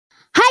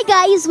Hi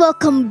guys,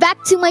 welcome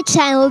back to my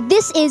channel.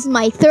 This is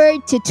my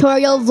third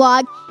tutorial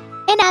vlog.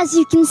 And as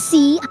you can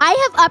see, I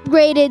have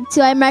upgraded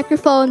to a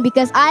microphone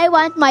because I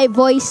want my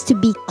voice to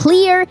be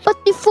clear.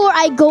 But before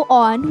I go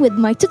on with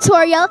my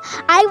tutorial,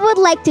 I would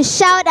like to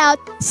shout out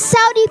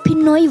Saudi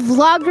Pinoy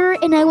Vlogger,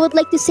 and I would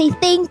like to say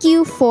thank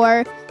you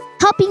for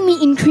helping me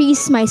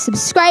increase my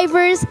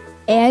subscribers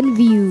and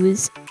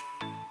views.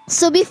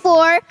 So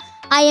before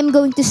I am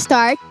going to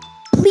start,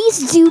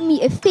 please do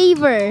me a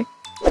favor.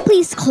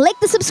 Please click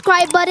the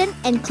subscribe button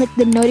and click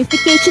the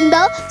notification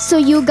bell so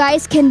you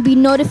guys can be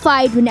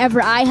notified whenever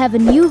I have a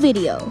new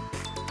video.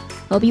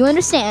 Hope you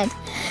understand.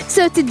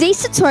 So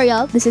today's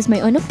tutorial, this is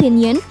my own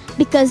opinion,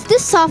 because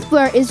this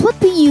software is what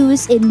we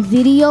use in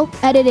video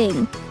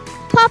editing.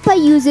 Papa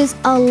uses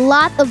a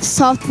lot of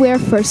software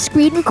for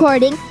screen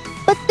recording,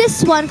 but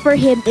this one for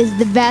him is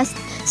the best.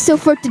 So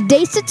for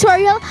today's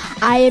tutorial,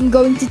 I am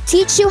going to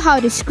teach you how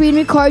to screen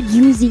record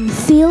using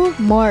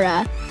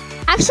Filmora.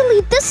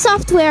 Actually, this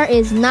software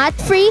is not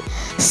free,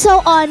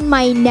 so on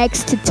my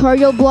next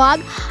tutorial blog,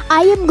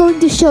 I am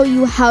going to show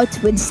you how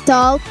to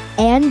install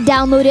and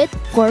download it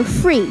for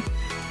free.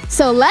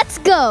 So let's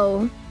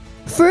go!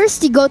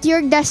 First, you go to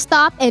your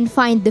desktop and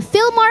find the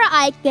Filmora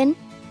icon,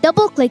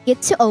 double-click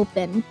it to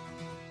open.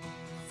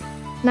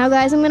 Now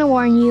guys, I'm gonna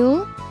warn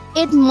you,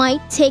 it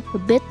might take a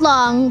bit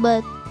long,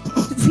 but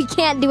we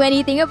can't do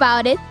anything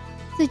about it.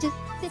 So just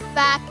sit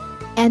back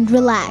and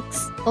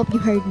relax. Hope you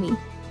heard me.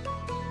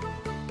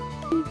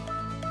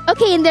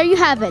 Okay, and there you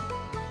have it.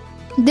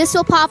 This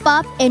will pop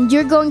up and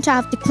you're going to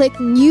have to click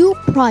New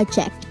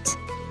Project.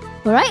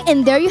 Alright,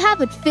 and there you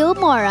have it,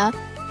 Filmora.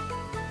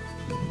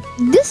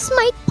 This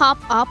might pop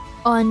up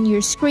on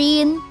your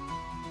screen.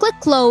 Click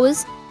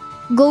Close.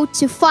 Go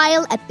to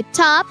File at the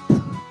top.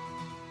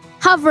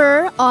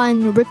 Hover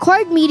on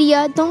Record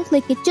Media. Don't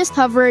click it, just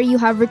hover. You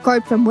have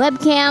Record from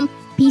Webcam,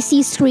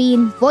 PC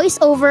Screen,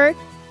 VoiceOver.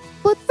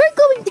 But we're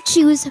going to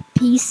choose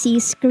PC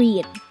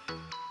Screen.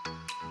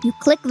 You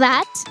click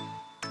that.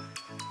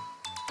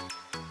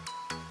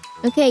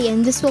 Okay,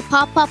 and this will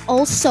pop up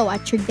also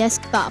at your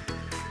desktop.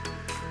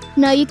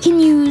 Now you can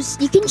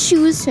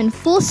choose in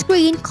full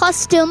screen,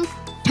 custom,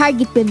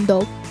 target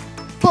window.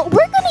 But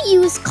we're gonna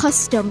use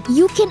custom.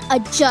 You can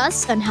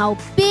adjust on how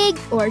big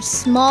or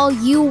small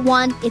you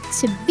want it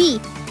to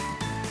be.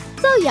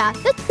 So yeah,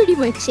 that's pretty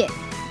much it.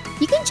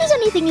 You can choose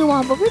anything you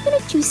want, but we're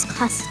gonna choose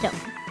custom.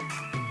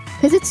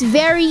 Because it's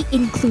very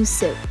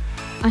inclusive.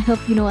 I hope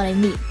you know what I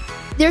mean.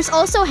 There's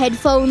also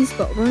headphones,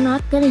 but we're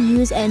not gonna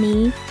use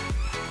any.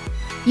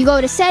 You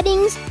go to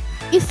settings.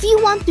 If you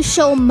want to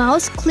show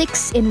mouse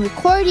clicks in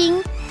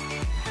recording,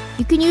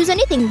 you can use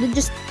anything.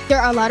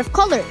 There are a lot of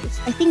colors.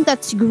 I think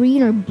that's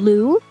green or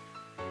blue,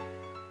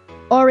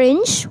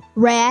 orange,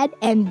 red,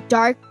 and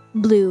dark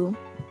blue.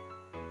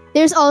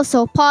 There's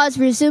also pause,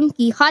 resume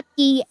key,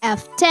 hotkey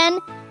F10,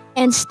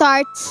 and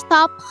start,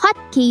 stop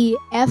hotkey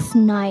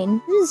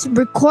F9. This is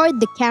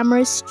record the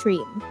camera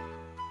stream.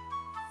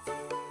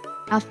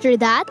 After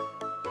that,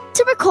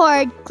 to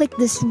record, click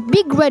this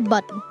big red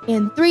button.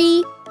 In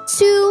 3,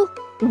 2,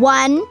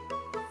 1,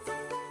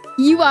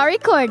 you are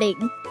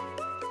recording.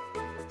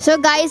 So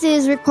guys, it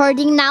is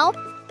recording now,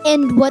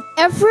 and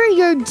whatever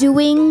you're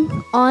doing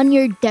on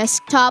your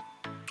desktop,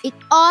 it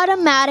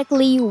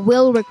automatically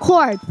will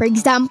record. For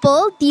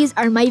example, these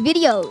are my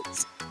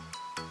videos.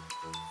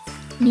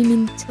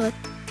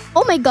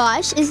 Oh my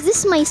gosh, is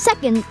this my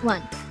second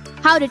one?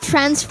 How to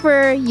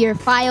transfer your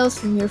files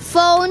from your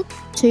phone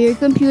to your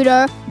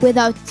computer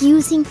without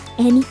using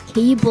any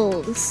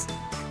cables.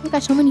 Oh my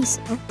gosh, how many?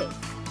 Okay.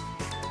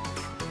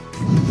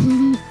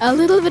 A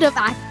little bit of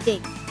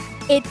acting.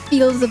 It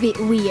feels a bit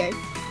weird.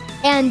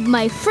 And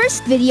my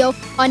first video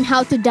on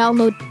how to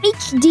download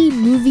HD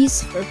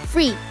movies for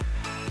free.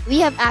 We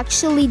have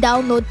actually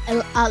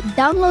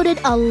downloaded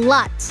a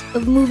lot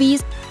of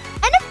movies.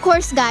 And of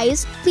course,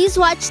 guys, please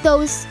watch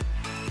those.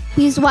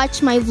 Please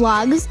watch my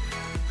vlogs.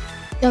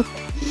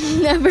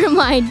 Okay, never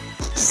mind.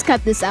 Just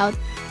cut this out.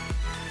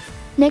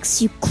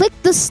 Next, you click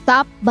the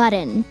stop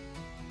button.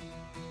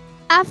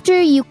 After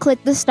you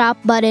click the stop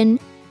button,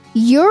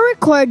 your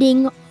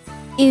recording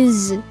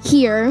is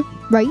here,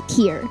 right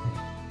here.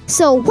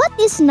 So what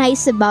is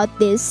nice about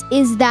this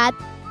is that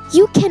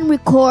you can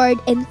record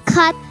and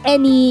cut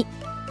any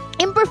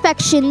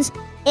imperfections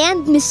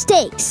and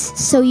mistakes,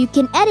 so you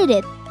can edit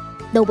it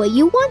the way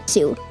you want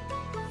to.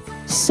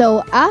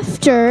 So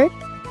after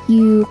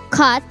you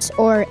cut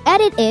or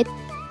edit it,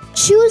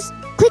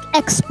 click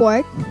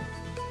export.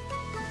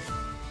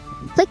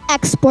 Click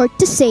export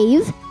to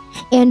save,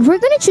 and we're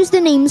gonna choose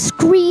the name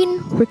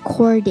screen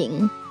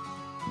recording.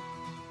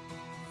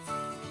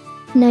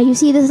 Now you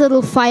see this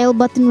little file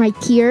button right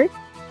here.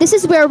 This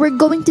is where we're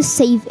going to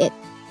save it.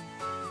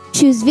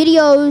 Choose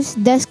videos,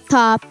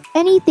 desktop,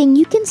 anything,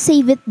 you can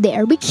save it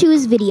there. We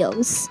choose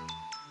videos.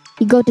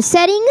 You go to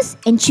settings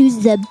and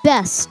choose the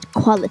best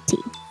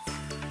quality.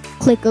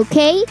 Click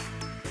OK,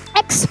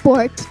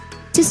 export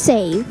to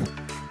save.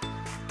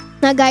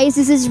 Now guys,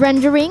 this is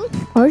rendering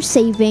or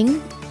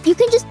saving. You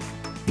can just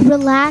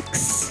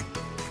relax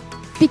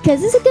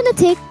because this is gonna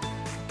take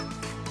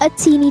a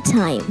teeny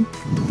time.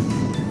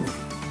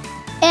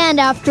 And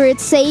after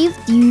it's saved,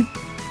 you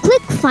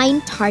click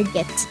Find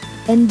Target.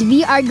 And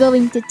we are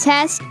going to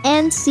test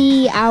and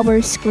see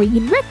our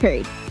screen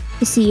record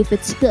to see if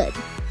it's good.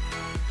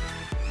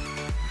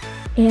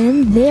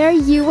 And there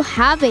you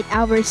have it,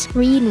 our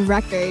screen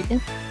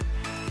record.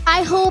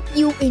 I hope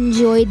you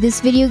enjoyed this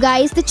video,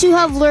 guys, that you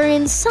have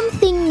learned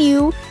something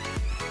new.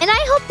 And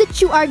I hope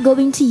that you are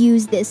going to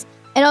use this.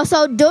 And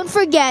also, don't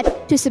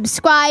forget to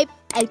subscribe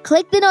and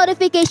click the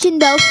notification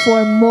bell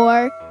for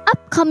more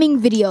upcoming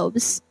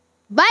videos.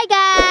 Bye,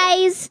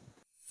 guys!